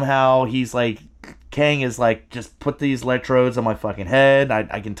 Somehow he's like, Kang is like, just put these electrodes on my fucking head.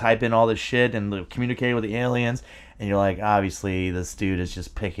 I can type in all this shit and communicate with the aliens. And you're like, obviously, this dude is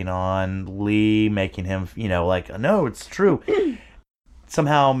just picking on Lee, making him, like, no, it's true.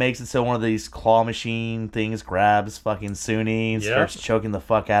 Somehow makes it so one of these claw machine things grabs fucking Suni and starts choking the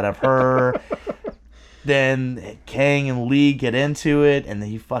fuck out of her. Then Kang and Lee get into it, and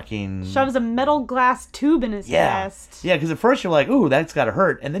he fucking shoves a metal glass tube in his chest. Yeah, because at first you're like, ooh, that's gotta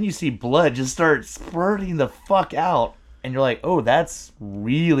hurt. And then you see blood just start spurting the fuck out. And you're like, oh, that's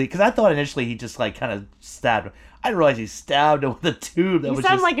really... Because I thought initially he just, like, kind of stabbed him. I didn't realize he stabbed him with a tube. He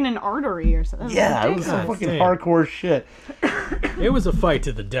stabbed like in an artery or something. Yeah, it was some fucking hardcore shit. It was a fight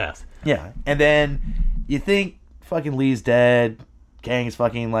to the death. Yeah, and then you think fucking Lee's dead. Kang's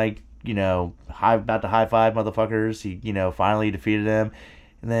fucking, like, about to high-five motherfuckers. He, finally defeated him.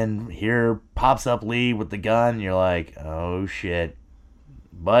 And then here pops up Lee with the gun. And you're like, oh shit.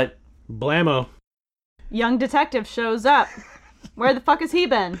 But Blammo. Young detective shows up. Where the fuck has he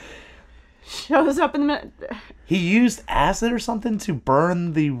been? Shows up in the he used acid or something to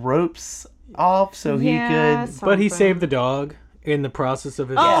burn the ropes off so he could. But he something. saved the dog in the process of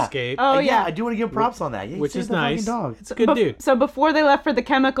his Yeah. escape. Oh, yeah. I do want to give props on that. Yeah, he which saved is the fucking nice. Dog. It's a good dude. So before they left for the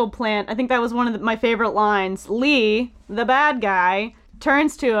chemical plant, I think that was one of my favorite lines. Lee, the bad guy,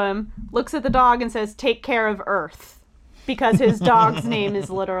 turns to him, looks at the dog, and says, "Take care of Earth," because his dog's name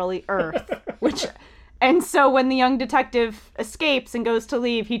is literally Earth. And so when the young detective escapes and goes to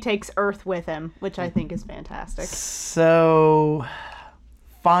leave, he takes Earth with him, which I think is fantastic. So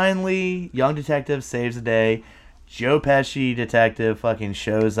finally, young detective saves the day. Joe Pesci detective fucking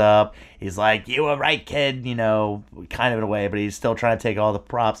shows up. He's like, "You were right, kid," you know, kind of in a way, but he's still trying to take all the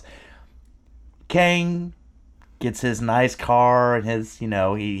props. Kang gets his nice car and his, you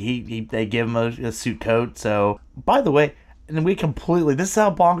know, they give him a suit coat. So, by the way, and then this is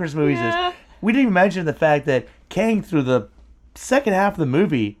how bonkers movies is. We didn't even mention the fact that Kang, through the second half of the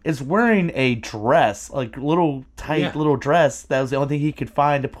movie, is wearing a dress, like little tight little dress. That was the only thing he could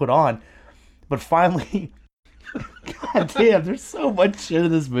find to put on. But finally, god damn, there's so much shit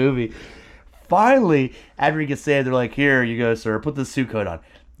in this movie. Finally, after he gets saved, they're like, "Here you go, sir. Put the suit coat on."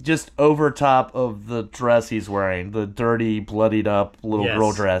 Just over top of the dress he's wearing, the dirty, bloodied up little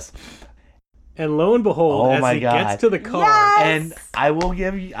girl dress. And lo and behold, Oh as my he God. gets to the car, Yes! And I will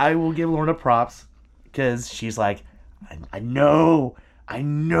give Lorna props because she's like, I know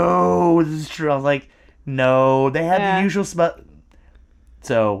this is true. I was like, no, they had the usual spot.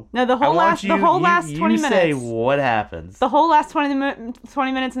 So No, the whole last 20 minutes. Say what happens. The whole last 20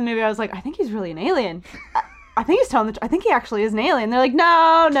 minutes in the movie, I was like, I think he's really an alien. I think he's telling the truth. I think he actually is an alien. They're like,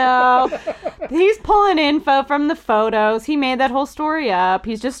 no. He's pulling info from the photos. He made that whole story up.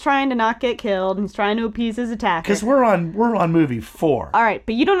 He's just trying to not get killed. And he's trying to appease his attacker. Because we're on movie 4. All right,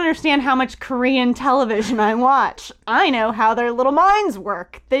 but you don't understand how much Korean television I watch. I know how their little minds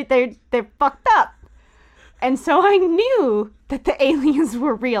work. They're fucked up. And so I knew that the aliens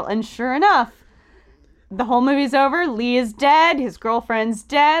were real. And sure enough, the whole movie's over. Lee is dead. His girlfriend's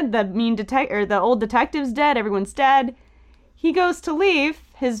dead. The old detective's dead. Everyone's dead. He goes to leave.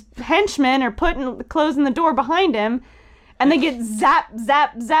 His henchmen are closing the door behind him, and they get zap,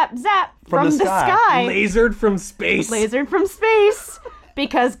 zap, zap, zap from the sky. lasered from space. Lasered from space.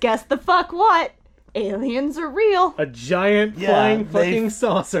 Because guess the fuck what? Aliens are real. A giant flying fucking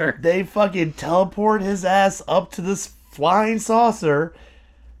saucer. They fucking teleport his ass up to this flying saucer.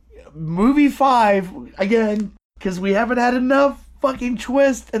 Movie 5 again, because we haven't had enough fucking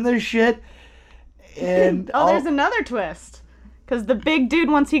twist in this shit. And there's another twist. Because the big dude,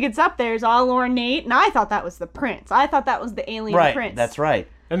 once he gets up there, is all ornate, and I thought that was the prince. I thought that was the alien right, prince. that's right.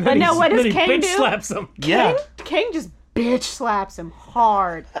 And then But no, what does he Kang bitch do? slaps him. Yeah, Kang just bitch slaps him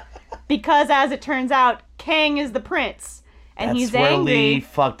hard. Because as it turns out, Kang is the prince. And that's he's where angry. Lee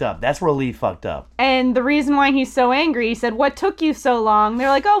fucked up. That's where Lee fucked up. And the reason why he's so angry, he said, "What took you so long?" They're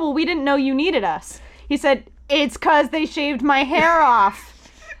like, "Oh, well, we didn't know you needed us." He said, "It's 'cause they shaved my hair off.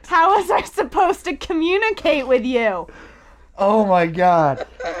 How was I supposed to communicate with you?" Oh my god.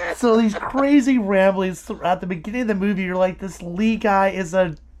 So these crazy ramblings throughout the beginning of the movie, you're like, this Lee guy is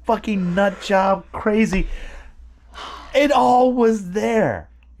a fucking nut job, crazy. It all was there.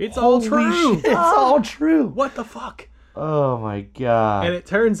 It's all Holy true. shit, it's all true. What the fuck? Oh my god. And it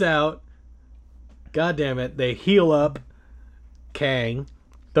turns out, god damn it, they heal up Kang,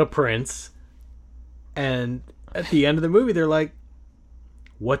 the prince, and at the end of the movie, they're like,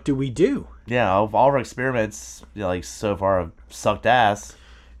 what do we do? Yeah, of all our experiments, you know, like so far have sucked ass.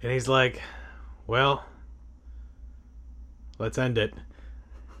 And he's like, well, let's end it.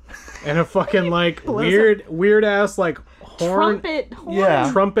 And a fucking like weird ass like Trumpet horn. Yeah.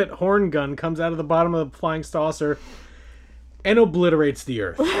 trumpet horn gun comes out of the bottom of the flying saucer and obliterates the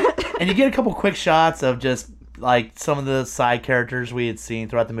earth. And you get a couple quick shots of just like some of the side characters we had seen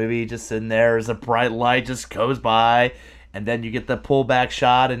throughout the movie just sitting there as a bright light just goes by, and then you get the pullback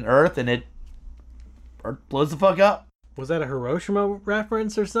shot in Earth and it blows the fuck up. Was that a Hiroshima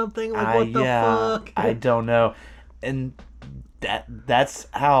reference or something? Like, what the fuck? I don't know. And that's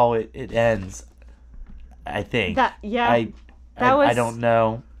how it ends, I think. I don't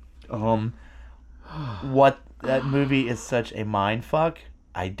know what that movie is such a mind fuck.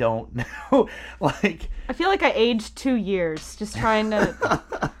 I don't know. Like, I feel like I aged 2 years just trying to.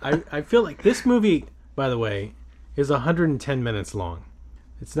 I feel like this movie, by the way, is 110 minutes long.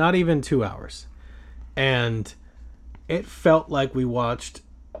 It's not even 2 hours. And it felt like we watched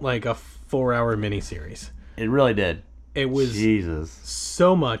like a 4-hour miniseries. it really did. It was Jesus.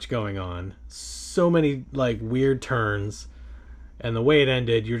 so much going on, so many like weird turns, and the way it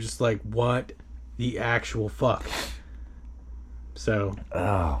ended, you're just like, what the actual fuck? So,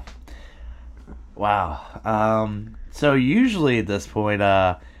 Oh. Wow. So usually at this point,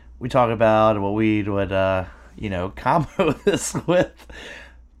 we talk about what we would, combo this with.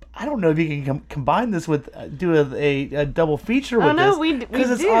 I don't know if you can combine this with, do a double feature with no, this. we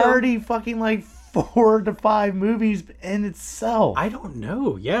Because it's do. already fucking like 4 to 5 movies in itself. I don't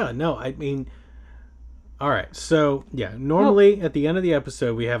know. Yeah, no, I mean, all right. So, yeah, normally at the end of the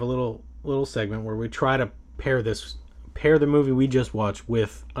episode, we have a little segment where we try to pair the movie we just watched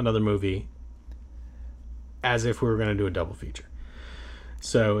with another movie as if we were going to do a double feature.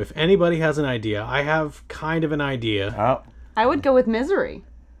 So if anybody has an idea, I have kind of an idea. Oh. I would go with Misery.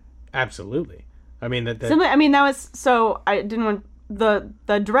 Absolutely. I mean that Simply, I mean that was so. I didn't want the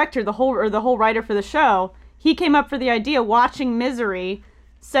director, the whole writer for the show. He came up for the idea watching Misery,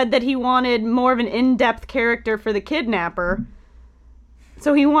 said that he wanted more of an in-depth character for the kidnapper.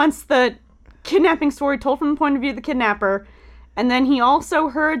 So he wants the kidnapping story told from the point of view of the kidnapper. And then he also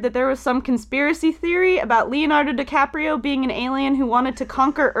heard that there was some conspiracy theory about Leonardo DiCaprio being an alien who wanted to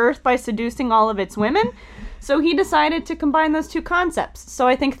conquer Earth by seducing all of its women. So he decided to combine those two concepts. So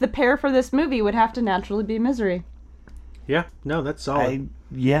I think the pair for this movie would have to naturally be Misery. Yeah, no, that's solid.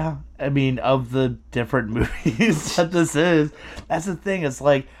 I mean, of the different movies that this is, that's the thing. It's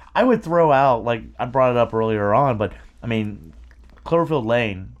like, I would throw out, like, I brought it up earlier on, but, I mean, Cloverfield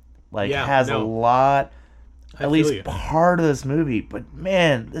Lane, has a lot, at least part of this movie. But,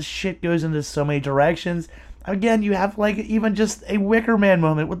 man, this shit goes into so many directions. Again, you have, like, even just a Wicker Man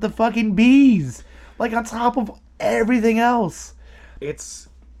moment with the fucking bees. Like, on top of everything else. It's,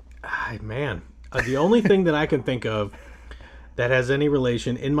 man, the only thing that I can think of that has any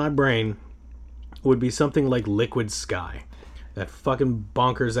relation in my brain would be something like Liquid Sky. That fucking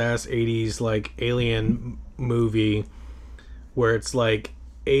bonkers ass 80s like alien movie where it's like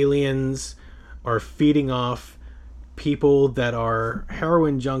aliens are feeding off people that are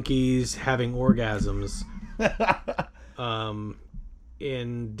heroin junkies having orgasms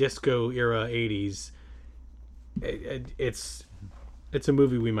in disco era 80s. It's a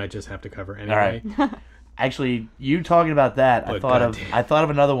movie we might just have to cover anyway. All right. Actually, you talking about that, I thought of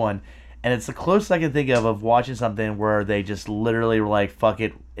another one, and it's the closest I can think of watching something where they just literally were like, "Fuck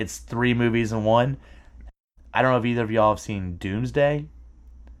it, it's 3 movies in one." I don't know if either of y'all have seen Doomsday.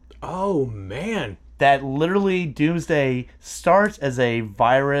 Oh man, that literally Doomsday starts as a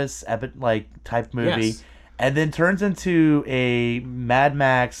virus type movie, yes, and then turns into a Mad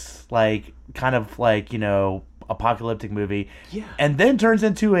Max kind of apocalyptic movie, yeah, and then turns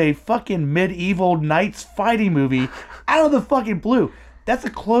into a fucking medieval knights fighting movie out of the fucking blue. That's the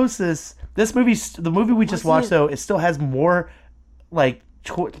closest. This movie, the movie we just watched, though, it still has more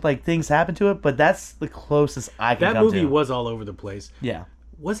things happen to it, but that's the closest I can come to. That movie was all over the place. Yeah.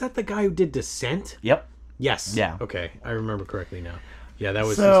 Was that the guy who did Descent? Yep. Yes. Yeah. Okay, I remember correctly now. Yeah, that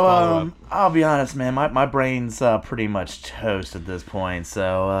was his so. follow-up. I'll be honest, man. My brain's pretty much toast at this point.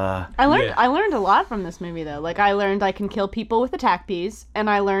 So. I learned a lot from this movie though. Like I learned I can kill people with attack bees, and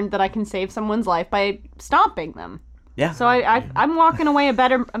I learned that I can save someone's life by stomping them. Yeah. So I'm walking away a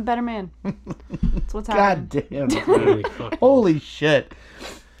better man. That's what's happening. God damn. Holy shit.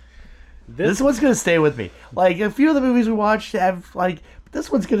 This one's gonna stay with me. Like a few of the movies we watched have this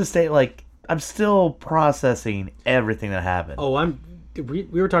one's gonna stay. I'm still processing everything that happened. Oh, we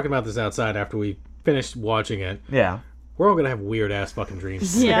were talking about this outside after we finished watching it. Yeah. We're all gonna have weird ass fucking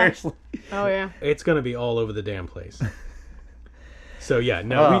dreams. Yeah. Seriously. Oh yeah. It's gonna be all over the damn place. So yeah,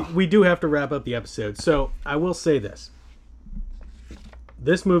 no, we do have to wrap up the episode. So I will say this.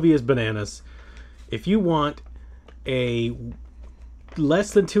 This movie is bananas. If you want a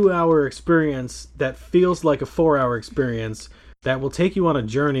less than 2-hour experience that feels like a 4-hour experience that will take you on a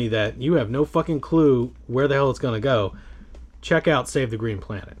journey that you have no fucking clue where the hell it's gonna go, check out Save the Green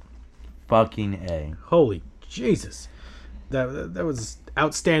Planet. Fucking A. Holy Jesus. That was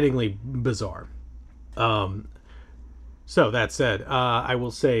outstandingly bizarre. So that said, I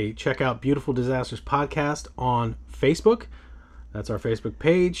will say check out Beautiful Disasters Podcast on Facebook. That's our Facebook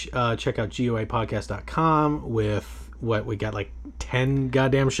page. Check out GOApodcast.com with what we got 10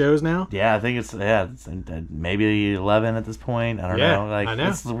 goddamn shows now. Yeah, I think it's maybe 11 at this point. I don't know. I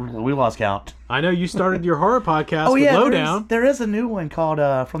know. We lost count. I know you started your horror podcast with Lowdown. There is a new one called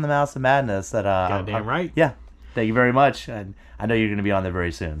From the Mouths of Madness that Goddamn right. Yeah. Thank you very much. And I know you're going to be on there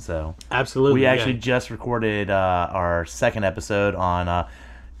very soon. So Absolutely. we actually just recorded our second episode on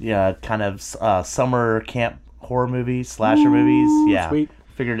kind of summer camp horror movies, slasher movies. Yeah. Sweet.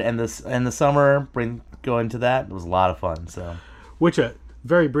 Figured in the summer bring go into that. It was a lot of fun. So, Which, a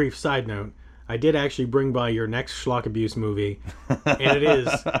very brief side note, I did actually bring by your next schlock abuse movie, and it is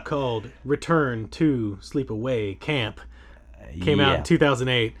called Return to Sleepaway Camp. Came out in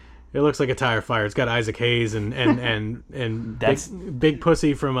 2008. It looks like a tire fire. It's got Isaac Hayes and big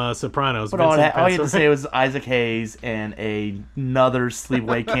pussy from Sopranos. But all you had to say was Isaac Hayes and another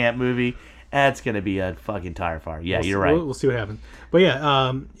Sleepaway Camp movie. That's going to be a fucking tire fire. Yeah, you're right. We'll see what happens. But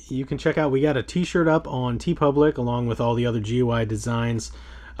yeah, you can check out, we got a t-shirt up on TeePublic along with all the other GUI designs.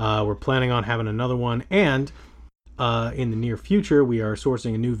 We're planning on having another one. And in the near future, we are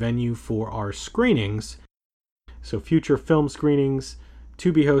sourcing a new venue for our screenings. So future film screenings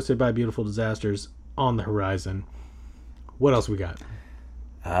to be hosted by Beautiful Disasters on the horizon. What else we got?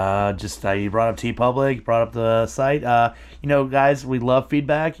 You brought up TeePublic, brought up the site. Guys, we love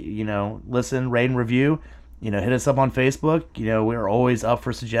feedback. Listen, rate, and review. Hit us up on Facebook. We're always up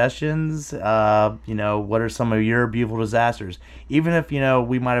for suggestions. What are some of your beautiful disasters? Even if,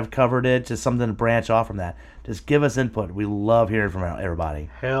 we might have covered it, just something to branch off from that. Just give us input. We love hearing from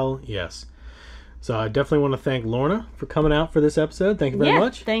everybody. Hell yes. So I definitely want to thank Lorna for coming out for this episode. Thank you very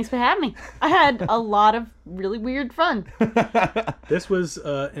much. Thanks for having me. I had a lot of really weird fun. This was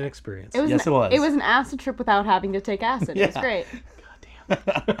an experience. It was. It was an acid trip without having to take acid. It was great. God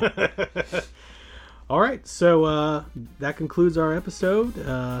damn. All right, so that concludes our episode.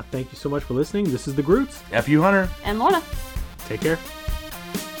 Thank you so much for listening. This is The Groots. F.U. Hunter. And Lorna. Take care.